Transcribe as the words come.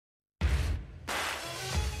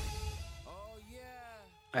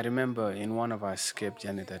I remember in one of our escape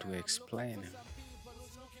journey that we explained,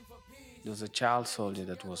 there was a child soldier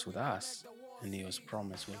that was with us, and he was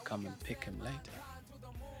promised we'll come and pick him later.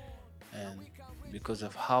 And because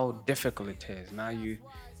of how difficult it is, now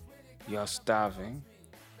you're starving,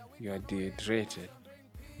 you're dehydrated,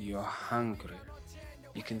 you're hungry,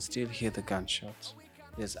 you can still hear the gunshots.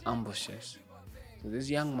 There's ambushes. So this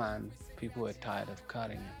young man, people were tired of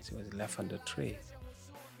carrying him. So he was left on the tree.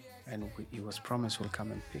 And he was promised we'll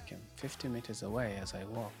come and pick him 50 meters away as I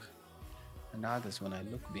walk. And others, when I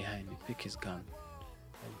look behind, he picked his gun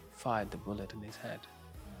and fired the bullet in his head.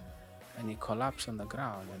 And he collapsed on the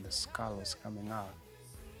ground and the skull was coming out.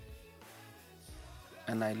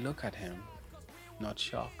 And I look at him, not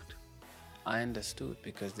shocked. I understood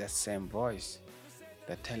because that same voice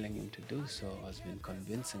that telling him to do so has been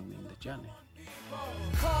convincing me in the journey.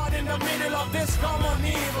 Caught in the middle of this common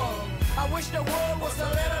evil. I wish the world was a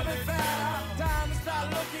little bit fairer. Time to start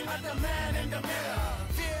looking at the man in the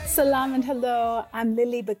mirror. Salam and hello, I'm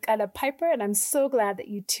Lily Bakala Piper, and I'm so glad that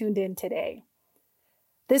you tuned in today.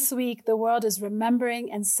 This week, the world is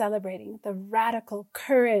remembering and celebrating the radical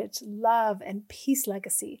courage, love, and peace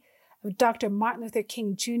legacy of Dr. Martin Luther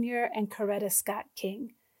King Jr. and Coretta Scott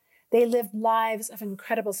King. They lived lives of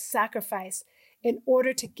incredible sacrifice in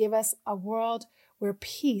order to give us a world where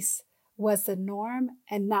peace was the norm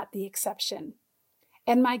and not the exception.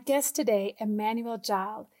 And my guest today, Emmanuel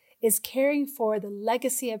Jal, is carrying forward the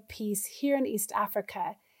legacy of peace here in East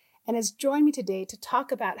Africa and has joined me today to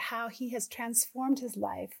talk about how he has transformed his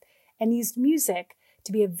life and used music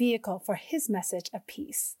to be a vehicle for his message of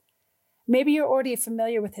peace. Maybe you're already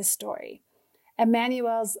familiar with his story.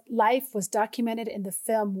 Emmanuel's life was documented in the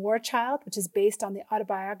film War Child, which is based on the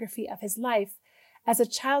autobiography of his life as a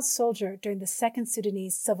child soldier during the Second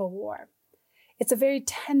Sudanese Civil War. It's a very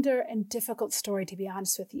tender and difficult story, to be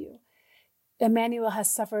honest with you. Emmanuel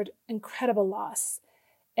has suffered incredible loss.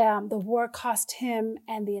 The war cost him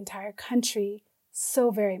and the entire country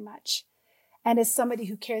so very much. And as somebody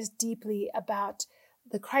who cares deeply about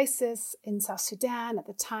the crisis in South Sudan at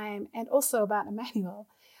the time, and also about Emmanuel,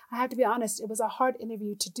 I have to be honest, it was a hard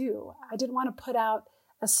interview to do. I didn't want to put out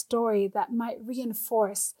a story that might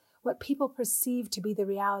reinforce what people perceive to be the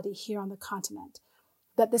reality here on the continent,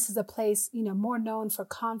 that this is a place, more known for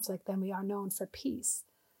conflict than we are known for peace.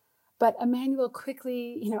 But Emmanuel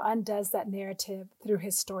quickly, undoes that narrative through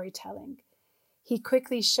his storytelling. He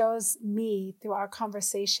quickly shows me through our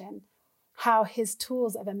conversation how his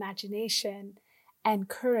tools of imagination and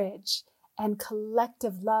courage and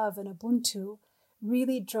collective love and Ubuntu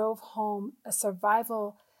really drove home a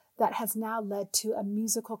survival that has now led to a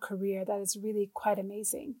musical career that is really quite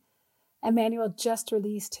amazing. Emmanuel just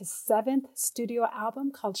released his 7th studio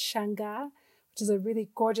album called Shanga, which is a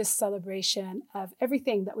really gorgeous celebration of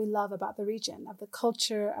everything that we love about the region, of the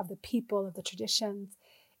culture, of the people, of the traditions.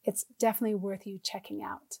 It's definitely worth you checking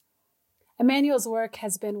out. Emmanuel's work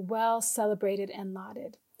has been well celebrated and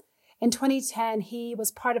lauded. In 2010, he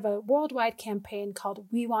was part of a worldwide campaign called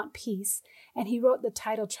We Want Peace, and he wrote the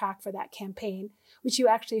title track for that campaign, which you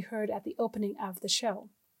actually heard at the opening of the show.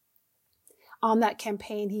 On that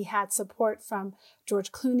campaign, he had support from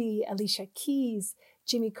George Clooney, Alicia Keys,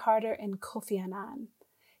 Jimmy Carter, and Kofi Annan.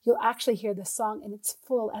 You'll actually hear the song in its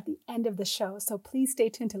full at the end of the show, so please stay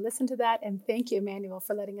tuned to listen to that, and thank you, Emmanuel,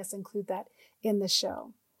 for letting us include that in the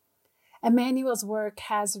show. Emmanuel's work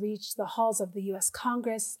has reached the halls of the U.S.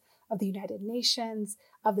 Congress, of the United Nations,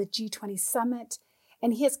 of the G20 Summit,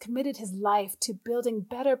 and he has committed his life to building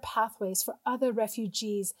better pathways for other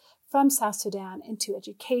refugees from South Sudan into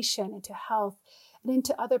education, into health, and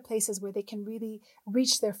into other places where they can really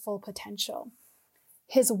reach their full potential.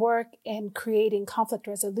 His work in creating conflict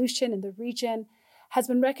resolution in the region has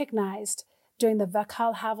been recognized during the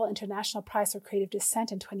Vakal Havel International Prize for Creative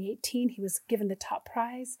Dissent in 2018. He was given the top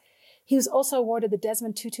prize. He was also awarded the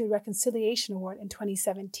Desmond Tutu Reconciliation Award in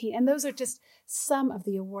 2017. And those are just some of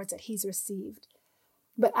the awards that he's received.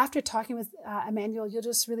 But after talking with Emmanuel, you'll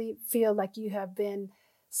just really feel like you have been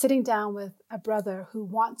sitting down with a brother who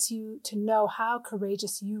wants you to know how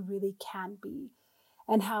courageous you really can be,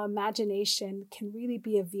 and how imagination can really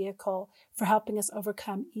be a vehicle for helping us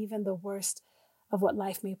overcome even the worst of what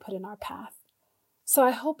life may put in our path. So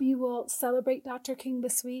I hope you will celebrate Dr. King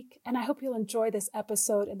this week, and I hope you'll enjoy this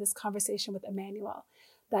episode and this conversation with Emmanuel,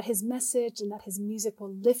 that his message and that his music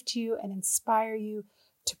will lift you and inspire you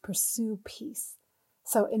to pursue peace.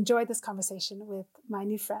 So enjoy this conversation with my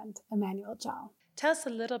new friend, Emmanuel Jal. Tell us a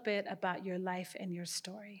little bit about your life and your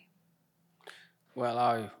story. Well,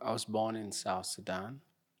 I was born in South Sudan,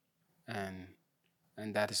 and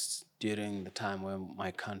that is during the time when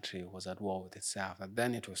my country was at war with itself. And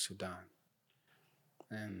then it was Sudan.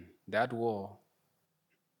 And that war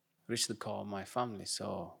reached the core of my family.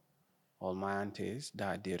 So all my aunties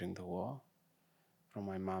died during the war. From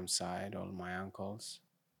my mom's side, all my uncles.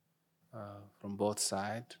 From both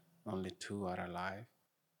sides, only two are alive.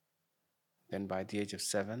 Then by the age of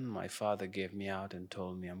 7, my father gave me out and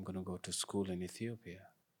told me I'm going to go to school in Ethiopia.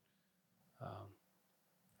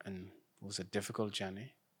 And it was a difficult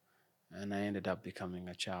journey. And I ended up becoming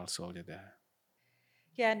a child soldier there.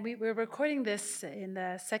 Yeah, and we're recording this in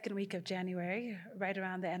the second week of January, right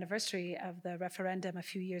around the anniversary of the referendum a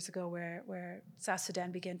few years ago where South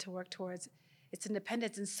Sudan began to work towards its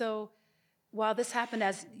independence. And so while this happened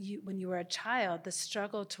when you were a child, the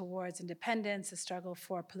struggle towards independence, the struggle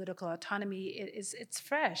for political autonomy, it's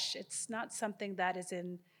fresh. It's not something that is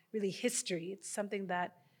in really history. It's something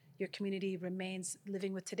that your community remains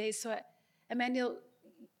living with today. So, Emmanuel,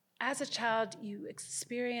 as a child, you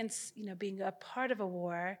experience, being a part of a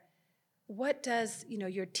war. What does,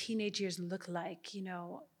 your teenage years look like?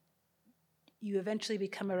 You eventually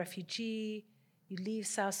become a refugee, you leave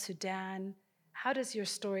South Sudan. How does your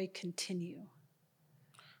story continue?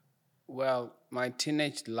 Well, my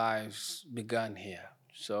teenage lives began here.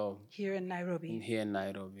 So Here in Nairobi. here in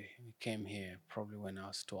Nairobi, we came here probably when I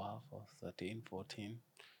was 12 or 13, 14,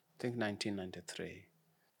 I think 1993.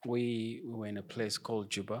 We were in a place called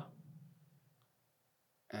Juba,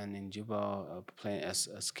 and in Juba, a plane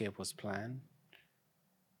escape was planned.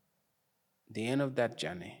 The end of that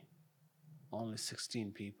journey, only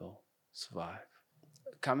 16 people survived.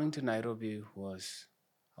 Coming to Nairobi I was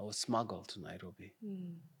smuggled to Nairobi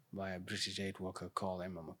by a British aid worker called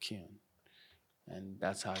Emma McKeon. And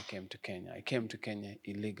that's how I came to Kenya. I came to Kenya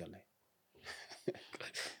illegally.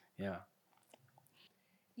 Yeah.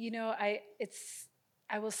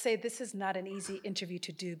 I will say this is not an easy interview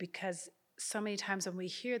to do because so many times when we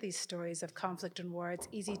hear these stories of conflict and war, it's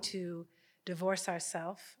easy to divorce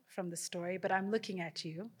ourselves from the story. But I'm looking at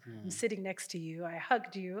you. I'm sitting next to you. I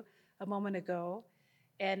hugged you a moment ago.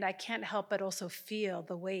 And I can't help but also feel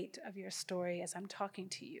the weight of your story as I'm talking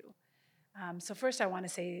to you. So first, I want to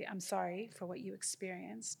say I'm sorry for what you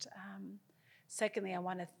experienced. Secondly, I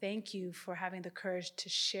want to thank you for having the courage to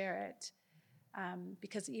share it.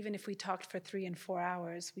 Because even if we talked for 3 and 4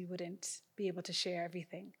 hours, we wouldn't be able to share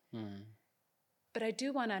everything. But I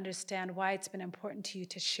do want to understand why it's been important to you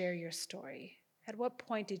to share your story. At what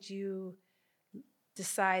point did you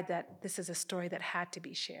decide that this is a story that had to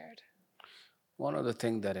be shared? One of the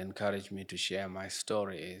things that encouraged me to share my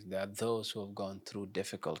story is that those who have gone through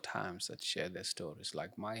difficult times that share their stories,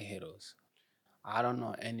 like my heroes. I don't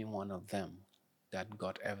know any one of them that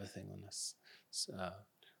got everything on a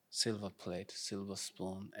silver plate, silver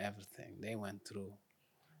spoon, everything. They went through,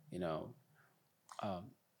 you know,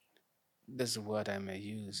 this word I may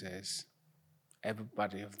use is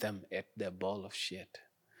everybody of them ate their bowl of shit.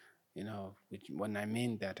 When I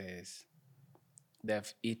mean that is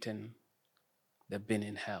they've eaten, they've been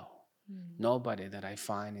in hell. Nobody that I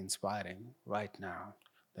find inspiring right now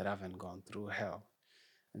that haven't gone through hell.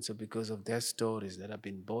 And so because of their stories that have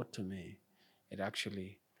been brought to me, it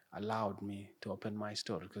actually allowed me to open my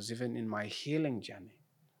story. Because even in my healing journey,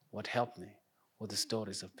 what helped me were the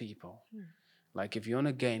stories of people. Like if you want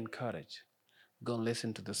to gain courage, go and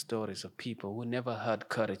listen to the stories of people who never heard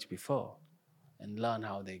courage before and learn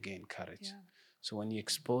how they gain courage. Yeah. So when you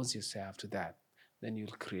expose yourself to that, then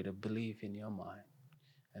you'll create a belief in your mind.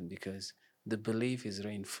 And because the belief is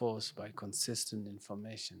reinforced by consistent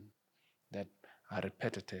information that are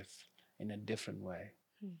repetitive in a different way.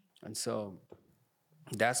 And so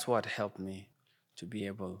that's what helped me to be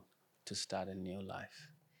able to start a new life.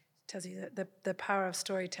 Tells you the power of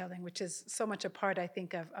storytelling, which is so much a part, I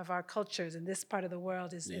think, of our cultures in this part of the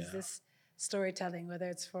world is this storytelling, whether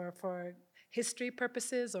it's for history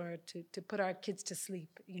purposes or to put our kids to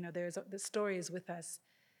sleep. The story is with us.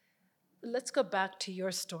 Let's go back to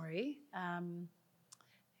your story.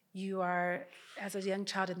 You are, as a young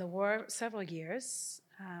child in the war, several years.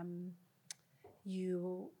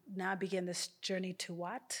 You now begin this journey to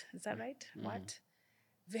Wat, is that right? Wat?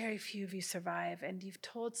 Very few of you survive, and you've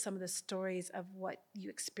told some of the stories of what you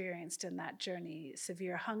experienced in that journey: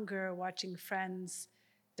 severe hunger, watching friends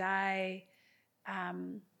die.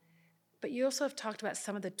 But you also have talked about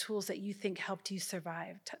some of the tools that you think helped you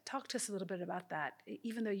survive. Talk to us a little bit about that.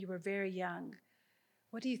 Even though you were very young,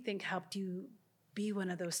 what do you think helped you be one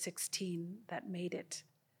of those 16 that made it?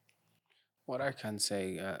 What I can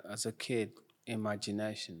say, as a kid,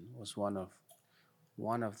 imagination was one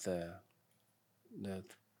of the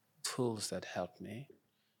tools that helped me,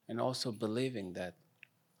 and also believing that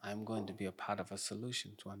I'm going to be a part of a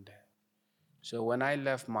solution one day. So when I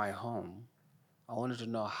left my home I wanted to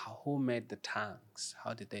know who made the tanks,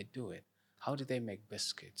 how did they do it, how did they make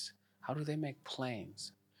biscuits, how do they make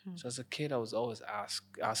planes. So as a kid, I was always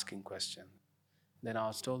asking questions. Then I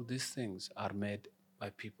was told these things are made by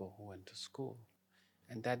people who went to school,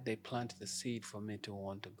 and that they planted the seed for me to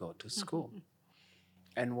want to go to school.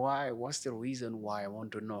 And why? What's the reason why I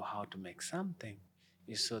want to know how to make something?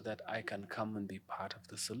 Is so that I can come and be part of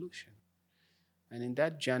the solution. And in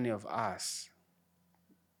that journey of us,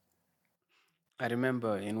 I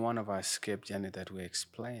remember in one of our escape journey that we're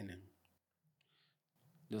explaining,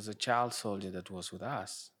 there was a child soldier that was with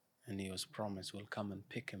us, and he was promised we'll come and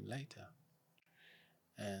pick him later.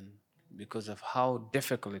 And because of how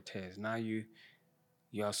difficult it is, now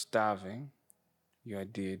you're starving, you're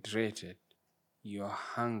dehydrated, you're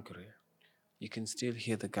hungry, you can still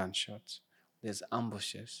hear the gunshots, there's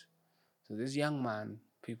ambushes. So this young man,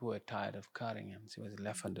 people were tired of carrying him, so he was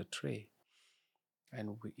left under a tree.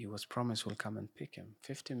 And he was promised we'll come and pick him.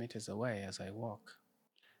 50 meters away as I walk,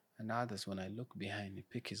 and others, when I look behind, he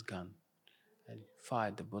picked his gun and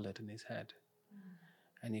fired the bullet in his head.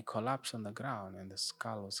 And he collapsed on the ground, and the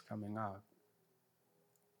skull was coming out.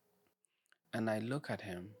 And I look at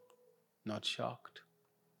him, not shocked.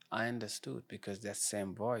 I understood because that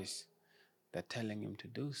same voice that telling him to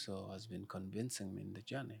do so has been convincing me in the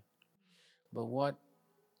journey. But what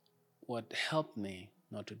helped me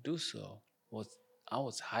not to do so was I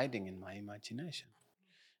was hiding in my imagination.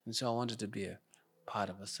 And so I wanted to be a part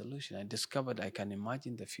of a solution. I discovered I can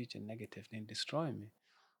imagine the future negatively and destroy me,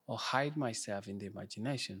 or hide myself in the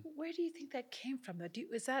imagination. Where do you think that came from, though?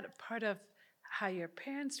 Is that a part of how your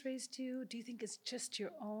parents raised you? Do you think it's just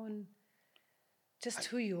your own, just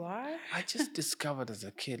who you are? I just discovered as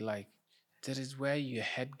a kid, like, that is where your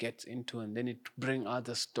head gets into, and then it bring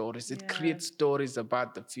other stories. It creates stories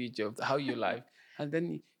about the future of how you life. And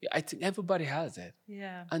then I think everybody has it.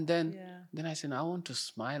 Yeah. And then I said, I want to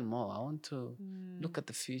smile more. I want to look at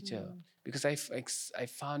the future because I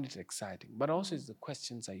found it exciting. But also it's the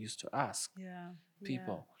questions I used to ask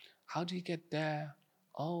people. How do you get there?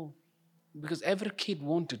 Oh, because every kid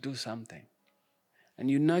wants to do something. And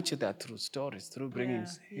you nurture that through stories, through bringing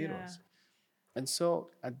heroes. And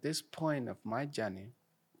so at this point of my journey,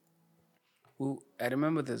 I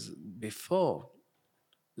remember this before,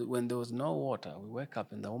 when there was no water, we wake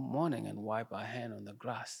up in the morning and wipe our hand on the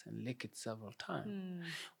grass and lick it several times.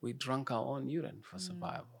 We drank our own urine for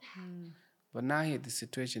survival. But now here the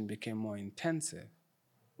situation became more intensive,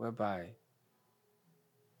 whereby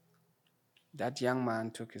that young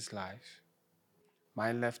man took his life.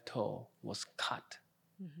 My left toe was cut,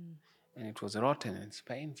 and it was rotten and it's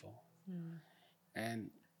painful. And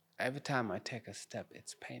every time I take a step,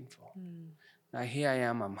 it's painful. Now here I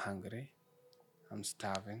am, I'm hungry, I'm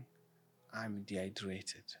starving, I'm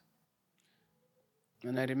dehydrated.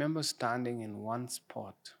 And I remember standing in one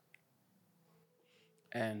spot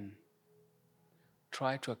and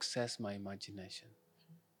try to access my imagination.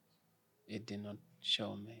 It did not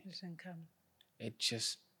show me. It didn't come. It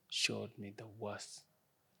just showed me the worst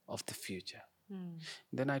of the future.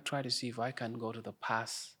 Then I try to see if I can go to the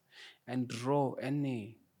past and draw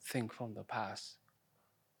anything from the past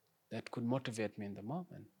that could motivate me in the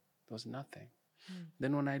moment. There was nothing.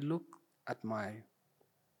 Then when I look at my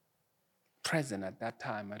present at that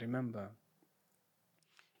time, I remember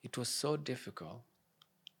it was so difficult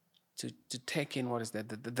to take in what is there.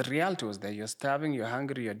 The reality was there. You're starving, you're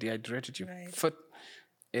hungry, you're dehydrated, your foot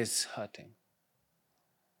is hurting.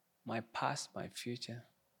 My past, my future,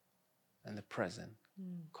 and the present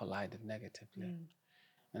collided negatively.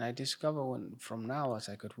 And I discovered from now as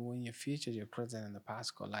I could, when your future, your present, and the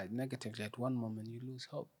past collide negatively, at one moment you lose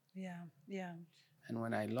hope. Yeah. And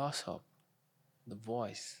when I lost hope, the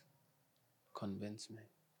voice convinced me.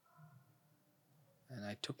 And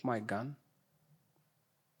I took my gun,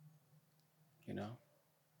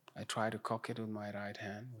 I tried to cock it with my right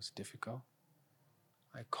hand, it was difficult.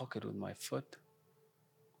 I cock it with my foot,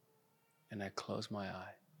 and I close my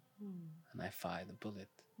eye, and I fire the bullet.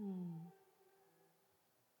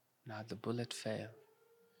 Now the bullet failed.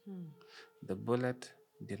 The bullet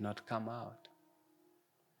did not come out.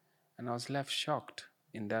 And I was left shocked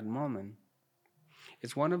in that moment.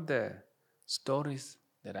 It's one of the stories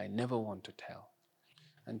that I never want to tell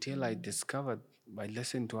until I discovered by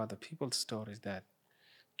listening to other people's stories that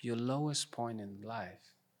your lowest point in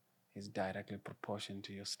life is directly proportional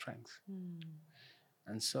to your strength.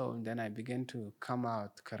 And so then I began to come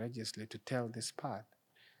out courageously to tell this part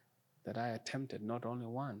that I attempted not only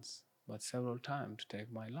once, but several times to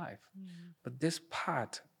take my life. But this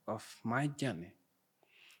part of my journey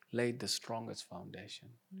laid the strongest foundation.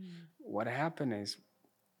 What happened is,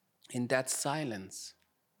 in that silence,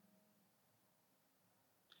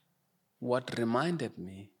 what reminded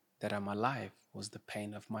me that I'm alive was the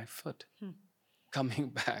pain of my foot coming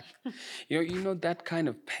back. You know that kind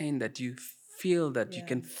of pain that you feel, that you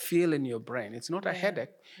can feel in your brain. It's not a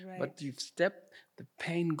headache, but you've stepped, the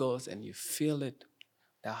pain goes and you feel it.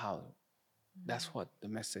 That's what the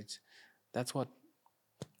message, that's what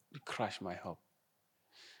crushed my hope.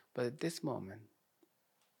 But at this moment,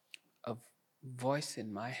 a voice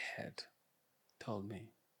in my head told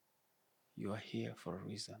me, you are here for a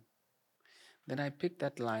reason. Then I picked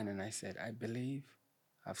that line and I said, I believe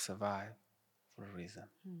I've survived for a reason.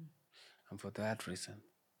 And for that reason,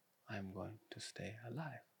 I'm going to stay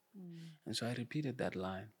alive. And so I repeated that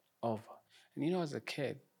line over. And you know, as a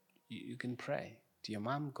kid, you can pray to your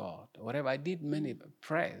mom, God, or whatever. I did many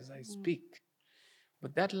prayers, I speak.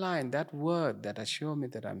 But that line, that word that assured me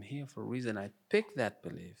that I'm here for a reason, I picked that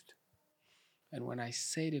belief. And when I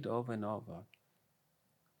said it over and over,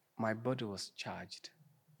 my body was charged.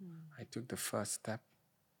 I took the first step.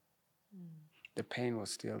 The pain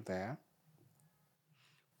was still there.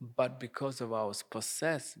 But because I was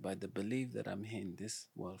possessed by the belief that I'm here in this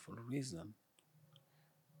world for a reason,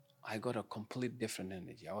 I got a complete different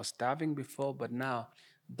energy. I was starving before, but now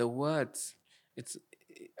the words,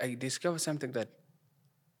 I discovered something that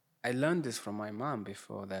I learned this from my mom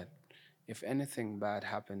before, that if anything bad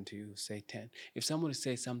happened to you, say 10. If somebody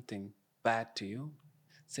says something bad to you,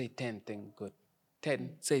 say 10 things good.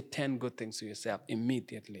 Say 10 good things to yourself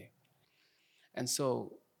immediately. And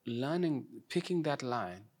so picking that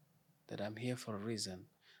line, that I'm here for a reason,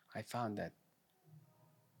 I found that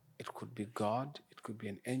it could be God, it could be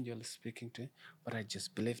an angel speaking to me, but I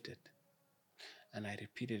just believed it. And I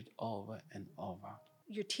repeated it over and over.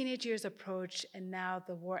 Your teenage years approach, and now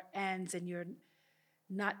the war ends, and you're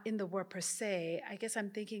not in the war per se. I guess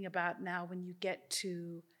I'm thinking about now when you get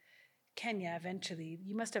to Kenya eventually,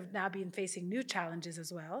 you must have now been facing new challenges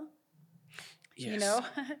as well. Yes. You know?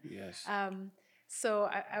 Yes. So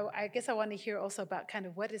I guess I want to hear also about kind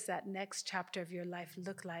of what does that next chapter of your life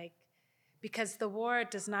look like? Because the war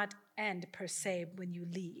does not end per se when you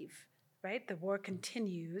leave, right? The war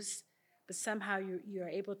continues, but somehow you're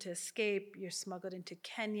able to escape. You're smuggled into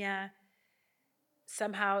Kenya.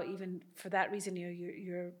 Somehow, even for that reason,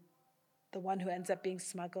 you're the one who ends up being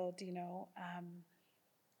smuggled, you know.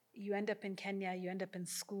 You end up in Kenya, you end up in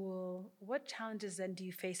school. What challenges then do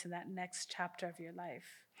you face in that next chapter of your life?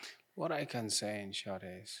 What I can say in short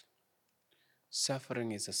is,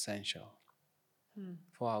 suffering is essential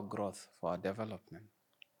for our growth, for our development.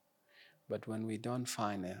 But when we don't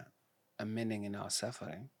find a meaning in our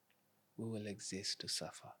suffering, we will exist to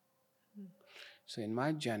suffer. So in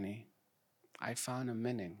my journey, I found a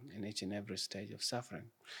meaning in each and every stage of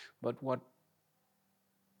suffering. But what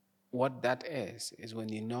that is when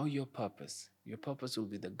you know your purpose will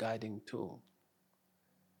be the guiding tool.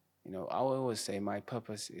 You know, I always say my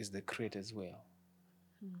purpose is the Creator's will.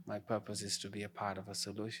 My purpose is to be a part of a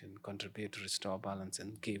solution, contribute to restore balance,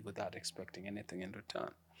 and give without expecting anything in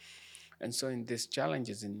return. And so in these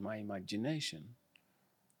challenges in my imagination,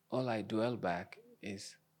 all I dwell back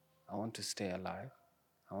is, I want to stay alive.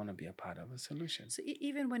 I want to be a part of a solution. So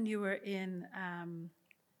even when you were in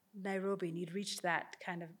Nairobi and you'd reached that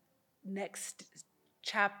kind of next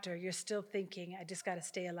chapter, you're still thinking, I just got to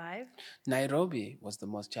stay alive? Nairobi was the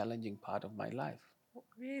most challenging part of my life.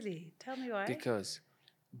 Really? Tell me why. Because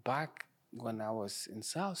back when I was in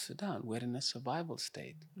South Sudan, we're in a survival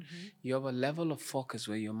state. You have a level of focus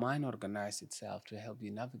where your mind organizes itself to help you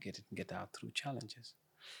navigate it and get out through challenges.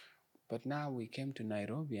 But now we came to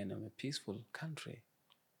Nairobi, and I'm a peaceful country,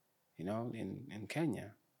 you know, in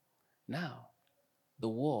Kenya. Now, the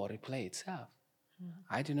war replayed itself.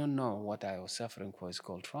 I did not know what I was suffering for is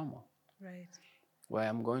called trauma. Right. Where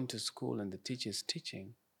I'm going to school and the teacher is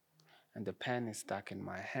teaching, and the pen is stuck in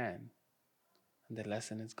my hand, and the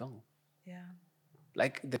lesson is gone. Yeah.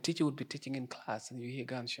 Like the teacher would be teaching in class, and you hear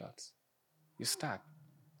gunshots. You're stuck.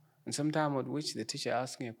 And sometime at which the teacher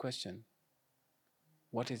asks me a question,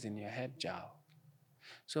 what is in your head, Jao?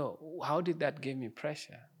 So how did that give me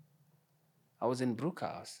pressure? I was in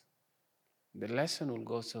Brookhouse. The lesson will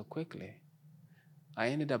go so quickly. I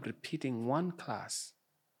ended up repeating one class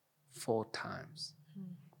 4 times.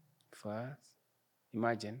 First,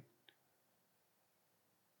 imagine,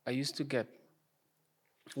 I used to get,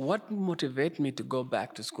 what motivated me to go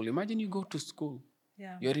back to school? Imagine you go to school.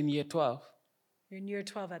 Yeah. You're in year 12. You're in year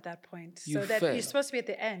 12 at that point. You so that fail. you're supposed to be at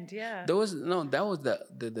the end, yeah. Those were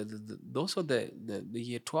the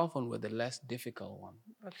year 12 one were the less difficult one.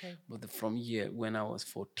 Okay. But from when I was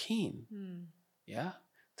 14, yeah,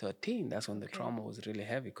 13. That's when the trauma was really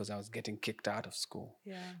heavy because I was getting kicked out of school.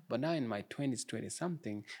 Yeah. But now in my 20s, 20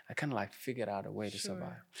 something, I kind of like figured out a way to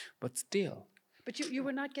survive. But still. But you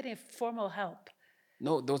were not getting formal help.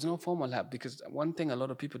 No, there was no formal help because one thing a lot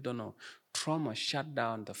of people don't know, trauma shut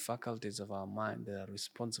down the faculties of our mind that are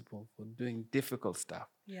responsible for doing difficult stuff.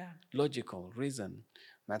 Yeah. Logical, reason,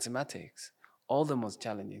 mathematics, all the most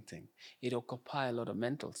challenging thing. It occupies a lot of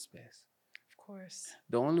mental space. Of course.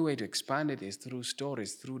 The only way to expand it is through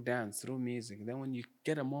stories, through dance, through music. Then when you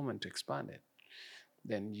get a moment to expand it,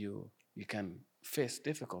 then you can face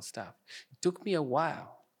difficult stuff. It took me a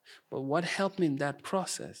while, but what helped me in that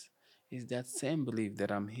process is that same belief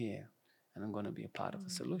that I'm here and I'm going to be a part of the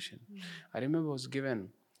solution. I remember I was given,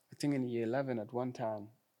 I think in year 11 at one time,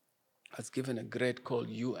 I was given a grade called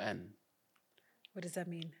UN. What does that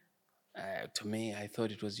mean? To me, I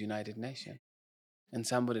thought it was United Nations. And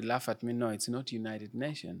somebody laughed at me, no, it's not United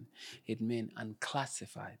Nations. It means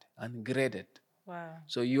unclassified, ungraded. Wow.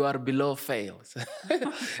 So you are below fails.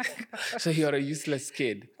 So you're a useless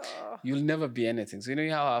kid. You'll never be anything. So you know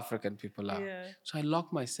how African people are. Yeah. So I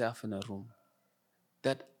locked myself in a room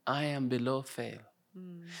that I am below fail.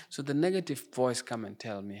 So the negative voice come and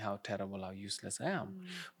tell me how terrible, how useless I am.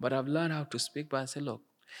 But I've learned how to speak back and say, look,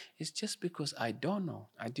 it's just because I don't know.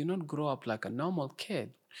 I did not grow up like a normal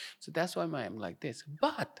kid. So that's why I'm like this.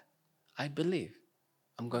 But I believe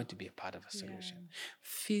I'm going to be a part of a solution. Yeah.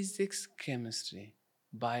 Physics, chemistry,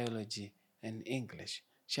 biology, and English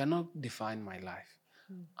shall not define my life.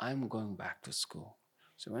 I'm going back to school.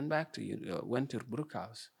 So went to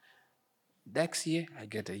Brookhouse. Next year, I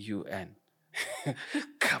get a UN.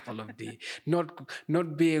 Couple of D.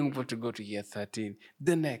 Not being able to go to year 13.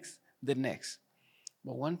 The next.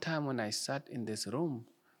 But one time when I sat in this room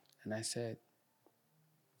and I said,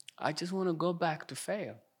 I just want to go back to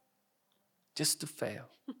fail. Just to fail.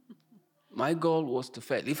 My goal was to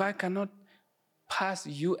fail. If I cannot pass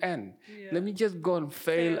UN, let me just go and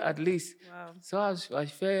fail at least. Wow. So I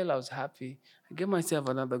failed, I was happy. I gave myself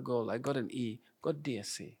another goal. I got an E, got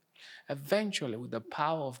DSC. Eventually, with the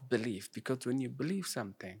power of belief, because when you believe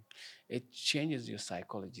something, it changes your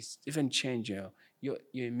psychology, even change your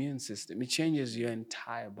immune system. It changes your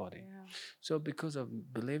entire body. Yeah. So because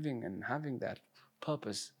of believing and having that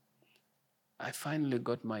purpose, I finally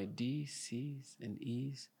got my D, C's, and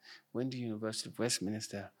E's, went to University of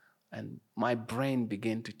Westminster, and my brain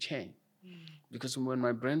began to change. Because when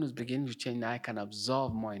my brain was beginning to change, I can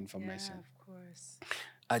absorb more information. Yeah, of course.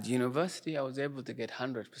 At university, I was able to get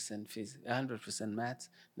 100% 100% maths,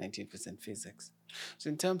 19% physics. So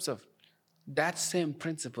in terms of that same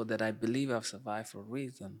principle that I believe I've survived for a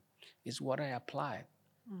reason is what I applied.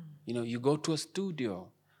 You know, you go to a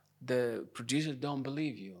studio, the producers don't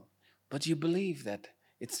believe you, but you believe that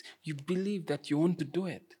you want to do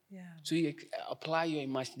it. Yeah. So you apply your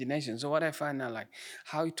imagination. So what I find now, like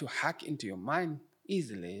how to hack into your mind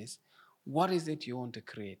easily is, what is it you want to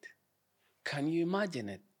create? Can you imagine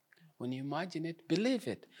it? When you imagine it, believe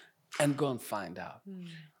it, and go and find out.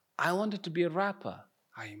 I wanted to be a rapper.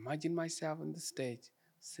 I imagined myself on the stage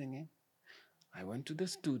singing. I went to the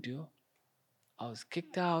studio. I was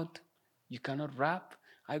kicked out. You cannot rap.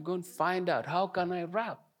 I go and find out, how can I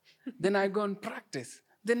rap? Then I go and practice.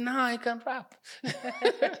 Then now I can rap.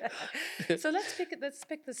 So let's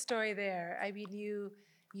pick the story there. I mean,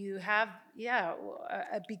 you have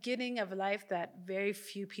a beginning of a life that very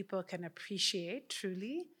few people can appreciate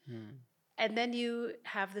truly, and then you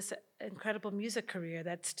have this incredible music career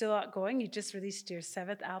that's still ongoing. You just released your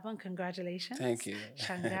 7th album. Congratulations! Thank you.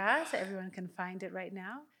 Shanga, so everyone can find it right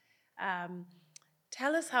now.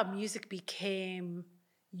 Tell us how music became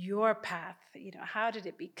your path. You know, how did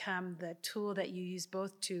it become the tool that you use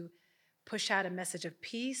both to push out a message of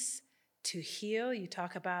peace, to heal? You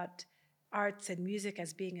talk about arts and music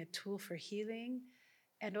as being a tool for healing,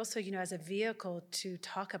 and also, you know, as a vehicle to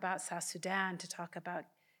talk about South Sudan, to talk about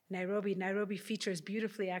Nairobi. Nairobi features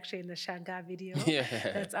beautifully actually in the Shanga video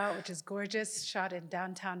that's out, which is gorgeous, shot in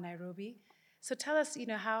downtown Nairobi. So tell us, you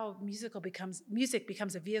know, how music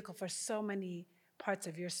becomes a vehicle for so many parts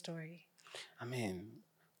of your story. I mean,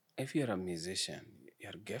 if you're a musician,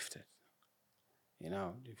 you're gifted. You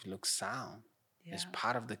know, if you look sound, it's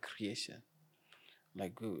part of the creation.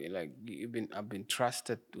 I've been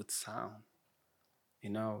trusted with sound.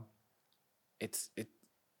 You know, it's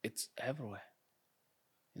everywhere.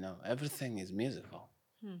 You know, everything is musical.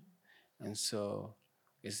 And so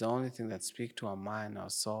it's the only thing that speaks to our mind,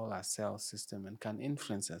 our soul, our cell system, and can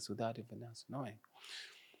influence us without even us knowing.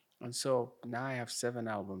 And so now I have 7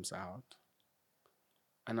 albums out,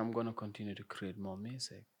 and I'm going to continue to create more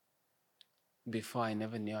music. Before, I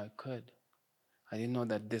never knew I could. I didn't know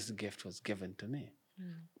that this gift was given to me.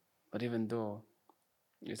 But even though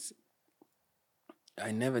it's,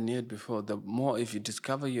 I never knew it before, the more if you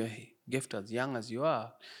discover your gift as young as you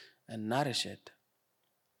are and nourish it,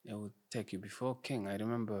 it will take you before king. I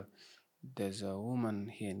remember there's a woman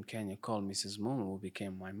here in Kenya called Mrs. Moon who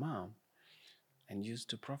became my mom and used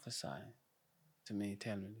to prophesy to me,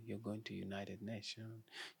 tell me, you're going to United Nations,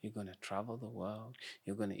 you're going to travel the world,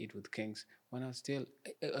 you're going to eat with kings. When I was still,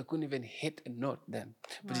 I couldn't even hit a note then.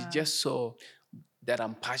 But Wow. it just saw that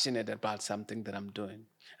I'm passionate about something that I'm doing.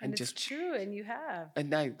 And it's just true, and you have.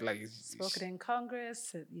 And I like Spoken in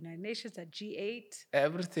Congress, at United Nations, at G8.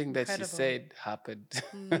 Everything that she Incredible. said happened.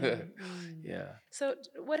 Yeah. So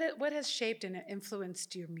what has shaped and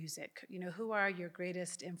influenced your music? You know, who are your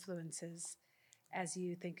greatest influences as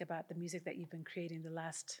you think about the music that you've been creating the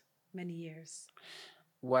last many years?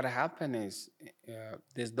 What happened is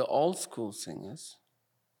there's the old school singers.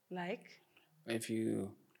 Like? If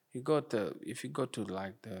you go to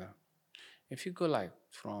like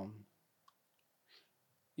from,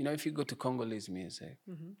 if you go to Congolese music,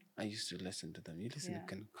 I used to listen to them. You listen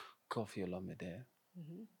to Koffi Olomide,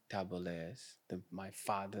 Taboles, my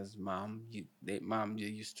father's mom. You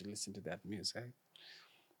used to listen to that music.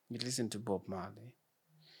 You listen to Bob Marley.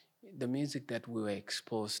 The music that we were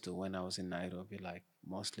exposed to when I was in Nairobi, like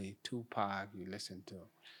mostly Tupac. You listen to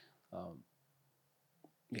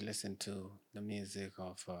the music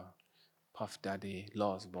of Puff Daddy,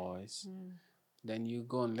 Lost Boys. Then you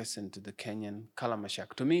go and listen to the Kenyan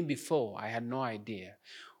Kalamashaka. To me, before, I had no idea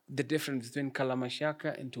the difference between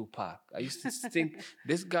Kalamashaka and Tupac. I used to think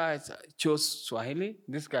this guy chose Swahili,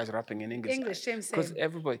 this guy's rapping in English. Same. Because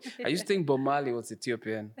everybody, I used to think Bob Marley was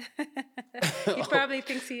Ethiopian. He probably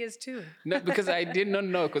thinks he is too. No, because I did not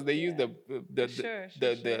know, because they used the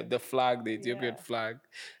flag, the Ethiopian flag.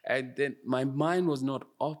 And then my mind was not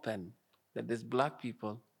open that there's black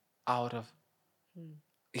people out of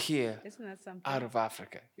here. Isn't that something? Out of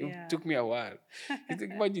Africa. It took me a while.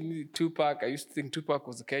 Imagine Tupac. I used to think Tupac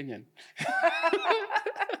was a Kenyan.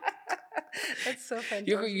 That's so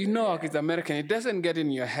fantastic. He's American. It doesn't get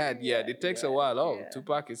in your head yet. It takes a while.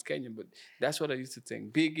 Tupac is Kenyan, but that's what I used to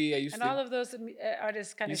think. Biggie, and all of those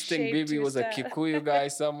artists kind of shaped think Biggie was a Kikuyu guy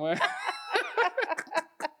somewhere.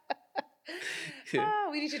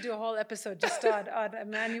 We need to do a whole episode just on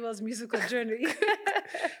Emmanuel's musical journey.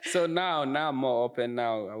 So now I'm more open.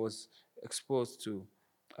 Now I was exposed to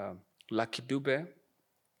Lucky Dube.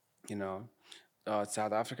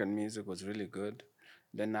 South African music was really good.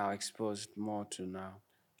 Then now exposed more to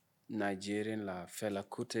Nigerian, like Fela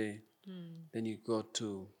Kuti. Then you go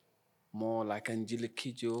to more like Angelique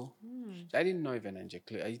Kidjo. I didn't know even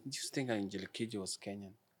Angelique. I just think Angelique Kidjo was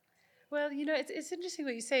Kenyan. Well, it's interesting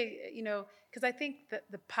what you say, because I think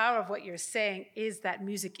that the power of what you're saying is that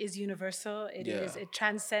music is universal. It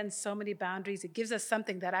transcends so many boundaries. It gives us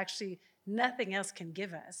something that actually nothing else can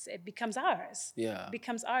give us. It becomes ours. Yeah. It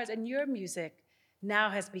becomes ours. And your music now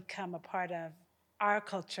has become a part of our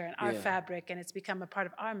culture and our fabric, and it's become a part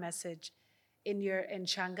of our message. In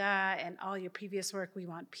Shanga and all your previous work, We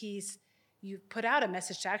Want Peace, you put out a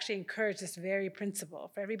message to actually encourage this very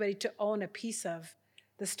principle for everybody to own a piece of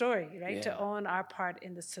the story, right? Yeah. To own our part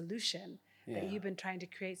in the solution that you've been trying to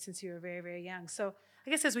create since you were very, very young. So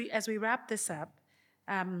I guess as we wrap this up,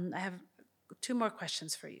 I have two more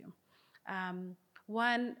questions for you.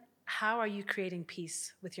 One, how are you creating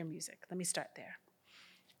peace with your music? Let me start there.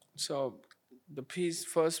 So the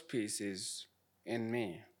first piece is in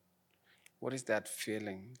me. What is that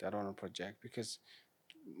feeling that I want to project? Because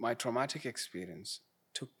my traumatic experience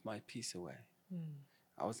took my peace away.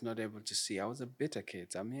 I was not able to see. I was a bitter kid.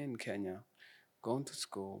 I'm here in Kenya, going to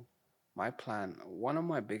school. One of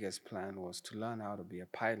my biggest plans was to learn how to be a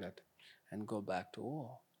pilot and go back to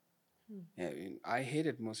war. I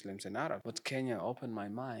hated Muslims and Arabs, but Kenya opened my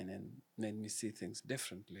mind and made me see things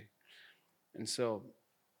differently. And so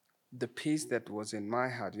the peace that was in my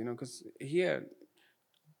heart, because here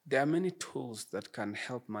there are many tools that can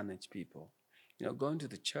help manage people. Going to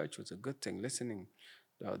the church was a good thing. Listening,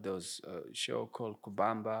 there was a show called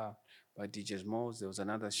Kubamba by DJ Mose. There was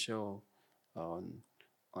another show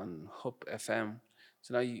on Hope FM.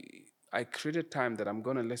 So now I created time that I'm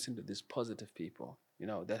going to listen to these positive people,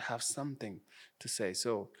 that have something to say.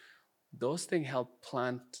 So those things helped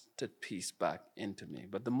plant peace back into me.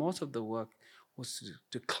 But the most of the work was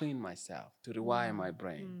to clean myself, to rewire my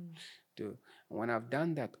brain. When I've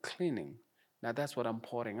done that cleaning, now that's what I'm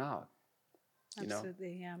pouring out.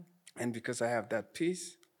 Absolutely, yeah. And because I have that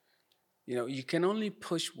peace, you can only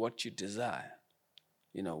push what you desire.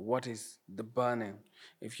 What is the burning?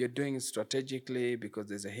 If you're doing it strategically because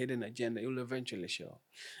there's a hidden agenda, it will eventually show.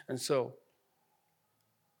 And so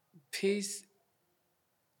peace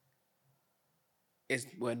is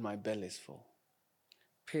when my belly is full.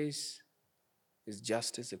 Peace is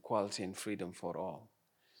justice, equality, and freedom for all.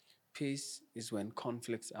 Peace is when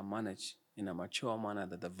conflicts are managed in a mature manner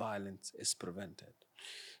that the violence is prevented.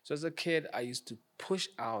 So as a kid, I used to push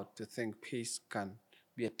out to think peace can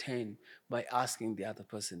be attained by asking the other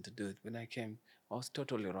person to do it. When I was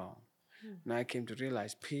totally wrong. Now I came to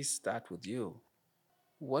realize peace starts with you.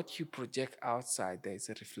 What you project outside, there is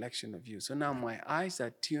a reflection of you. So now my eyes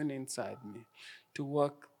are tuned inside me to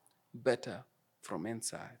work better from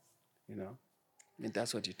inside, you know? And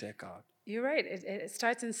that's what you take out. You're right. It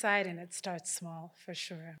starts inside and it starts small, for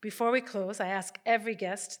sure. Before we close, I ask every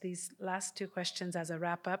guest these last two questions as a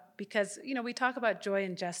wrap up because, we talk about joy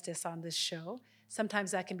and justice on this show.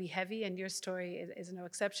 Sometimes that can be heavy, and your story is no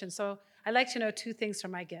exception. So I'd like to know two things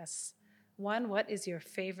from my guests. One, what is your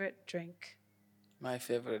favorite drink? My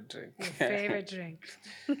favorite drink. Your favorite drink.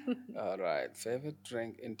 All right. Favorite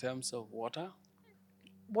drink in terms of water?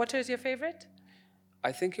 Water is your favorite?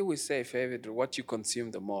 I think it would say favorite, what you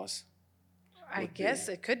consume the most. I guess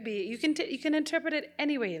it could be. You can interpret it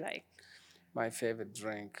any way you like. My favorite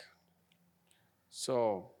drink.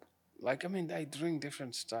 So, I drink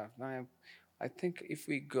different stuff. Now, I think if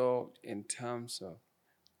we go in terms of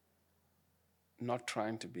not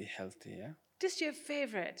trying to be healthy, yeah? Just your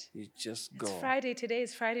favorite. You just go. It's Friday. Today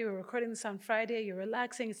is Friday. We're recording this on Friday. You're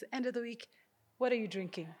relaxing. It's the end of the week. What are you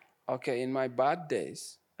drinking? Okay, in my bad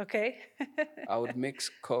days, okay. I would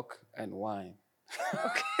mix Coke and wine.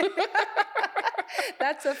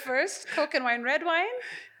 That's a first. Coke and wine. Red wine?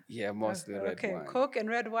 Yeah, mostly red wine. Okay, Coke and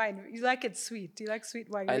red wine. You like it sweet. Do you like sweet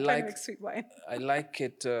wine? You're trying to make sweet wine. I like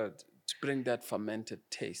it to bring that fermented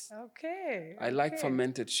taste. Okay. I like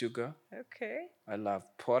fermented sugar. Okay. I love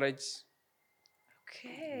porridge.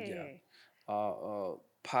 Okay. Yeah.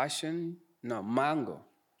 Mango.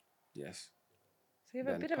 Yes. So you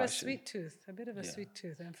have a bit of a sweet tooth,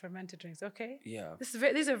 and fermented drinks. Okay. Yeah.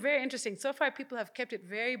 These are very interesting. So far, people have kept it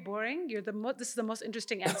very boring. This is the most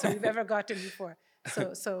interesting answer we've ever gotten before.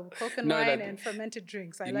 So Coke and wine and fermented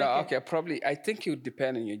drinks. I think it would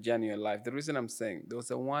depend on your journey in life. The reason I'm saying, there was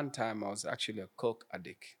one time I was actually a Coke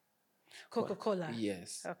addict. Coca-Cola.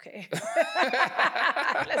 Yes. Okay.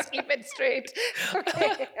 Let's keep it straight.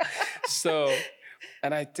 Okay. So,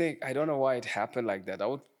 and I don't know why it happened like that. I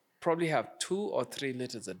would probably have 2 or 3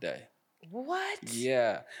 liters a day. What?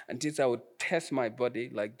 Yeah. Until I would test my body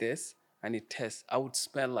like this, and I would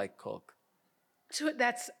smell like Coke. So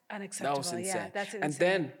that's unacceptable. That was insane. Yeah, that's insane. And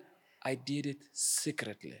then I did it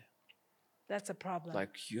secretly. That's a problem.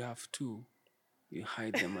 Like you have to. You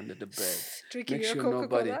hide them under the bed. Drinking Make your sure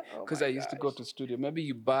Coca-Cola? nobody. Because I used to go to studio. Maybe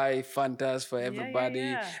you buy Fantas for everybody,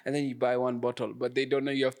 and then you buy 1 bottle, but they don't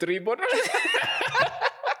know you have 3 bottles.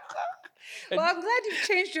 Well, I'm glad you've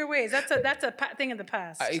changed your ways. That's a thing in the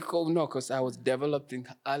past. No, because I was developing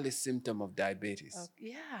early symptom of diabetes. Oh,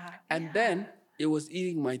 yeah. And then it was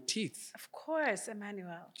eating my teeth. Of course,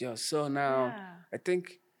 Emmanuel. Yeah. So now I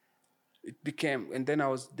think it became, and then I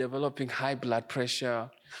was developing high blood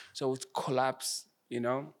pressure. So it would collapse,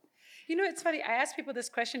 It's funny. I ask people this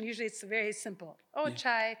question. Usually it's very simple.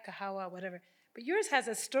 Chai, kahawa, whatever. But yours has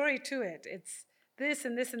a story to it. It's this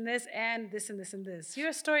and this and this and this and this and this. You're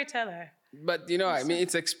a storyteller. But,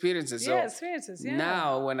 it's experiences. So experiences, yeah.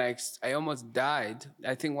 Now, when I almost died,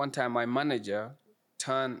 I think one time my manager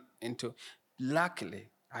turned into,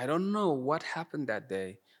 luckily, I don't know what happened that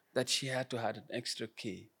day, that she had to have an extra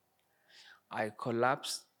key. I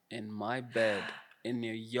collapsed in my bed in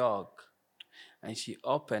New York, and she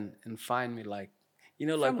opened and found me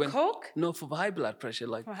Coke? No, for high blood pressure.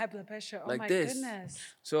 For high blood pressure. Oh, like my this. goodness.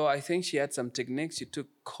 So I think she had some techniques. She took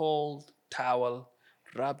cold towel,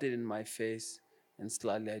 rubbed it in my face, and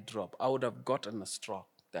slightly I dropped. I would have gotten a stroke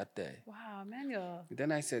that day. Wow, Emmanuel.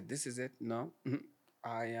 Then I said, this is it. No,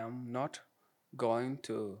 I am not going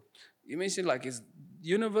to. You mentioned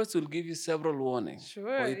universe will give you several warnings.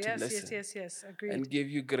 Sure, for you to listen yes. Agreed. And give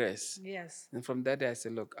you grace. Yes. And from that day I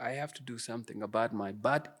said, look, I have to do something about my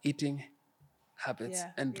bad eating habits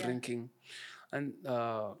and drinking. And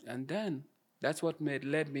then that's what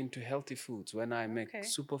led me into healthy foods when I make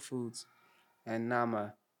superfoods. And now I'm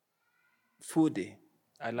a foodie.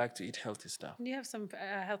 I like to eat healthy stuff. And you have some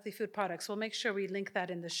healthy food products. We'll make sure we link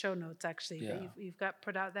that in the show notes, actually. Yeah. You've got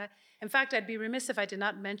put out that. In fact, I'd be remiss if I did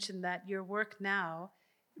not mention that your work now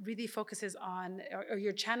really focuses on, or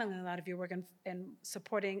you're channeling a lot of your work in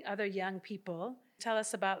supporting other young people. Tell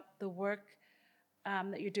us about the work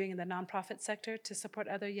that you're doing in the nonprofit sector to support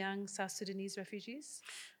other young South Sudanese refugees.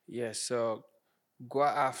 Yes, so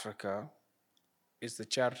Gua Africa is the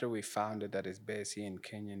charity we founded that is based here in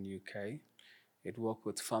Kenya and UK. It works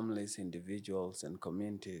with families, individuals, and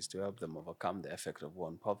communities to help them overcome the effect of war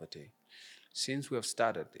and poverty. Since we have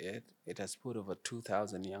started it, it has put over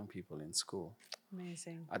 2,000 young people in school.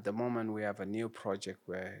 Amazing. At the moment, we have a new project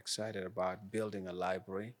we're excited about, building a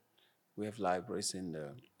library. We have libraries in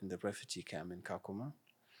the refugee camp in Kakuma.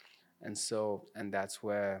 And that's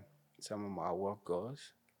where some of our work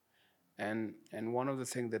goes. And one of the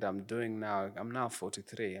things that I'm doing now, I'm now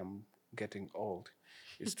 43, I'm getting old,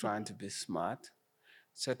 is trying to be smart,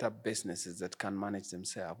 set up businesses that can manage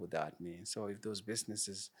themselves without me. So if those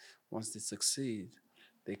businesses, once they succeed,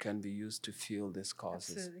 they can be used to fuel these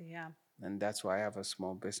causes. Absolutely, yeah. And that's why I have a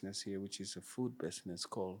small business here, which is a food business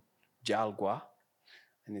called Jalgwa,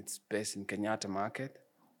 and it's based in Kenyatta Market.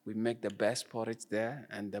 We make the best porridge there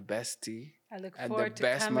and the best tea. I look and forward the to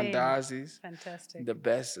best coming. mandazis. Fantastic. The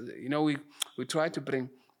best, we try to bring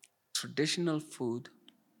traditional food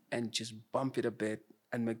and just bump it a bit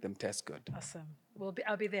and make them taste good. Awesome.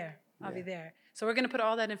 I'll be there. I'll be there. So we're going to put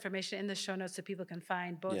all that information in the show notes so people can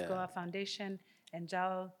find both Goa Foundation and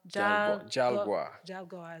Jalgwa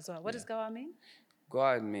as well. What does Goa mean?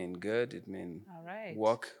 Goa means good. It means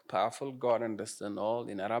work, powerful. God understand all.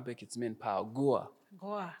 In Arabic, it means power. Goa.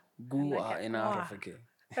 Goa in Arabic.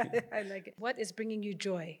 I like it. What is bringing you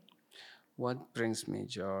joy? What brings me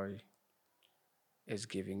joy is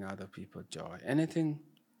giving other people joy. Anything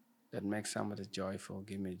that makes somebody joyful,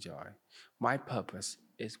 give me joy. My purpose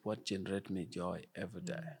is what generates me joy every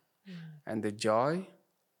day. And the joy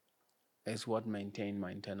is what maintains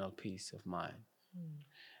my internal peace of mind.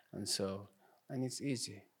 And it's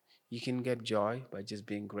easy. You can get joy by just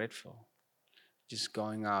being grateful. Just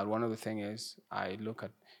going out. One of the things is,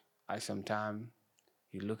 sometimes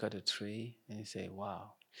you look at a tree and you say,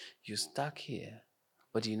 wow, you're stuck here,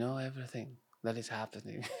 but you know everything that is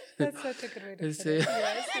happening. That's such a good way to say it.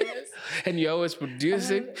 Yes. And you're always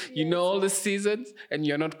producing, you know all the seasons, and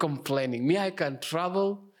you're not complaining. Me, I can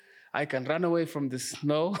travel, I can run away from the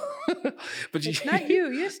snow. But it's not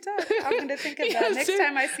you, you're stuck. I'm going to think of that. Next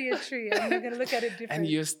time I see a tree, I'm going to look at it differently. And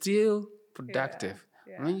you're still productive.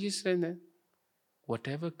 Yeah. When you say that,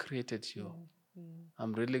 whatever created you,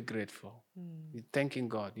 I'm really grateful. You're thanking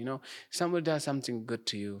God. Somebody does something good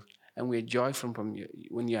to you, and we're joy from you.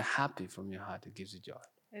 When you're happy from your heart, it gives you joy.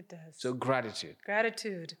 It does. So gratitude.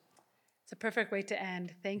 Gratitude. It's a perfect way to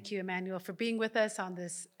end. Thank you, Emmanuel, for being with us on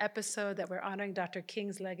this episode that we're honoring Dr.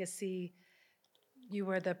 King's legacy. You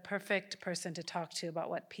were the perfect person to talk to about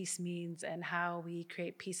what peace means and how we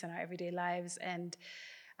create peace in our everyday lives. And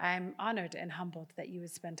I'm honored and humbled that you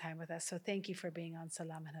would spend time with us. So thank you for being on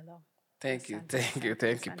Salam and Hello. Thank you,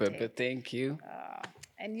 Pepe. Thank you.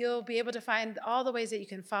 And you'll be able to find all the ways that you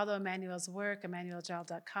can follow Emmanuel's work,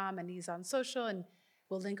 emmanueljal.com, and he's on social, and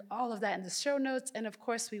we'll link all of that in the show notes. And of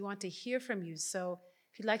course, we want to hear from you. So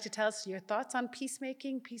if you'd like to tell us your thoughts on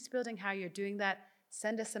peacemaking, peace building, how you're doing that,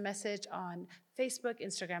 send us a message on Facebook,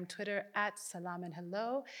 Instagram, Twitter, @Salam and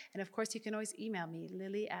Hello. And of course, you can always email me,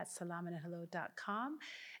 lily@salamandhello.com.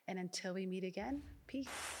 And until we meet again, peace.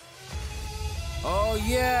 Oh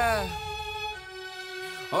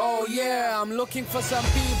yeah, I'm looking for some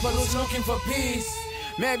people who's looking for peace.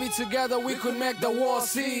 Maybe together we could make the war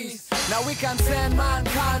cease. Now we can send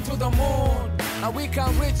mankind to the moon, and we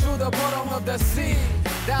can reach to the bottom of the sea.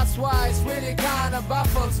 That's why it's really kinda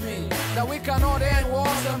baffles me that we cannot end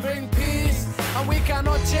wars and bring peace, and we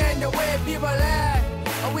cannot change the way people act,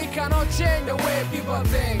 and we cannot change the way people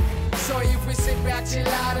think. So if we sit back, chill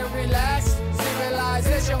out and relax,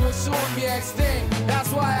 civilization will soon be extinct. That's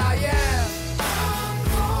why I am.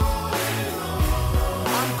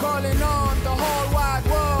 I'm calling on the whole wide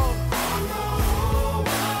world.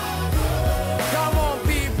 Come on,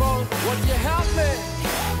 people, would you help me?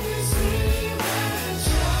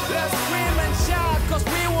 Let's scream and shout, cause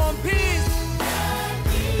we want peace.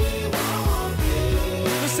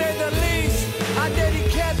 To say the least, I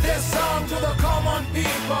dedicate this song to the common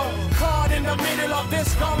people, caught in the middle of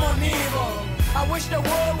this common evil. I wish the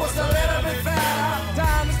world was a little bit fairer.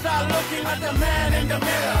 Time to start looking at the man in the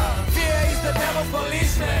mirror. Fear is the devil's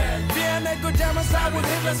policeman. Fear make good genocide with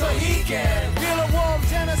Hitler so he can feel a war of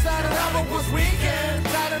genocide and Albert was weekend.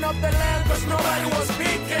 Tighten up the land cause nobody was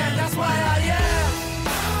speaking. That's why I am.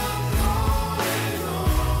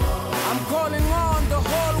 I'm calling on the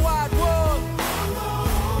whole wide world.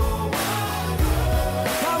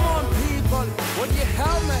 Come on people, would you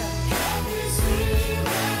help me?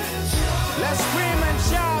 Let's scream and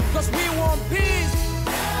shout, cause we want peace.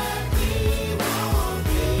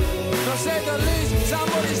 To say the least,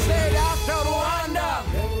 somebody said after Rwanda,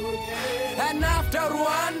 and after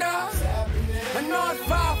Rwanda, and not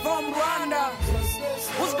far from Rwanda,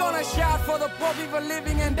 Who's gonna shout for the poor people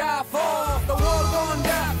living in Darfur? The world gone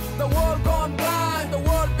deaf, the world gone blind, the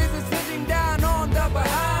world busy sitting down on the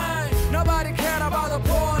behind. Nobody cared about the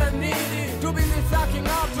poor and needy, too busy sucking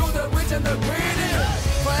up to the rich and the greedy.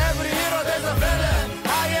 For every hero there's a villain,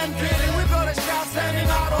 I am kidding. We gotta shout standing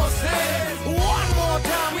out or sin. One more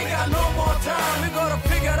time, we got no more time. We gotta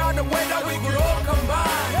figure out the way that we could all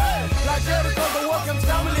combine. Like Jericho, the world comes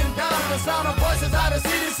tumbling down. The sound of voices out of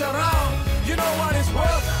cities surround. You know what it's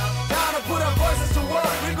worth? Time to put our voices to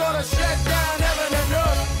work. We gotta shake down heaven and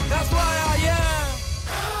earth. That's why I am.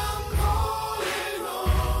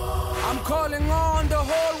 I'm calling on the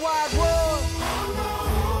whole wide world.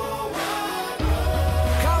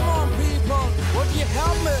 Come on, people, would you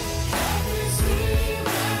help me?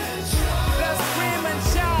 Let's scream and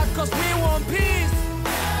shout, cause we want peace.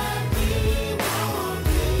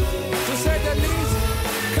 To say the least.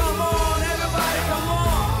 Come on, everybody, come on.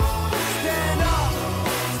 Stand up,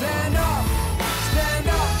 stand up, stand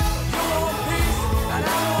up. You want peace, and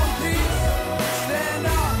I want peace. Stand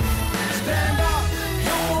up, stand up.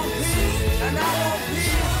 You want peace, and I want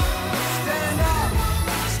peace. Stand up,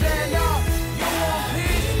 stand up. You want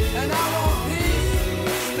peace, and I want peace.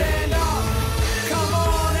 Stand up. Come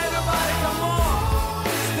on, everybody, come on.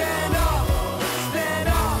 Stand up, stand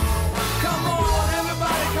up. Come on,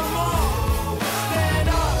 everybody, come on. Stand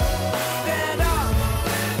up, stand up.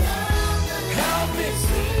 Help me,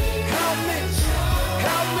 help me,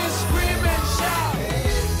 help me scream and shout.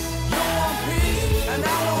 You want peace, and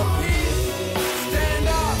I want peace. Stand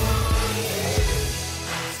up,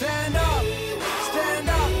 stand up, stand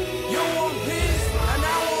up. You want peace, and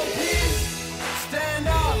I want peace. Stand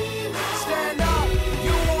up, stand up.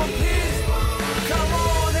 You want peace. Come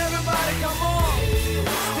on, everybody, come on.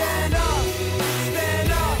 Stand up,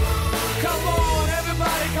 stand up. Come on,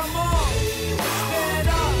 everybody, come on. Stand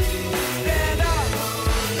up, stand up,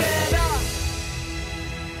 stand up.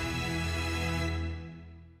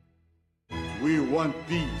 We want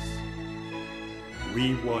peace.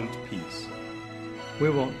 We want peace. We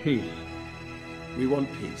want peace. We want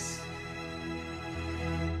peace.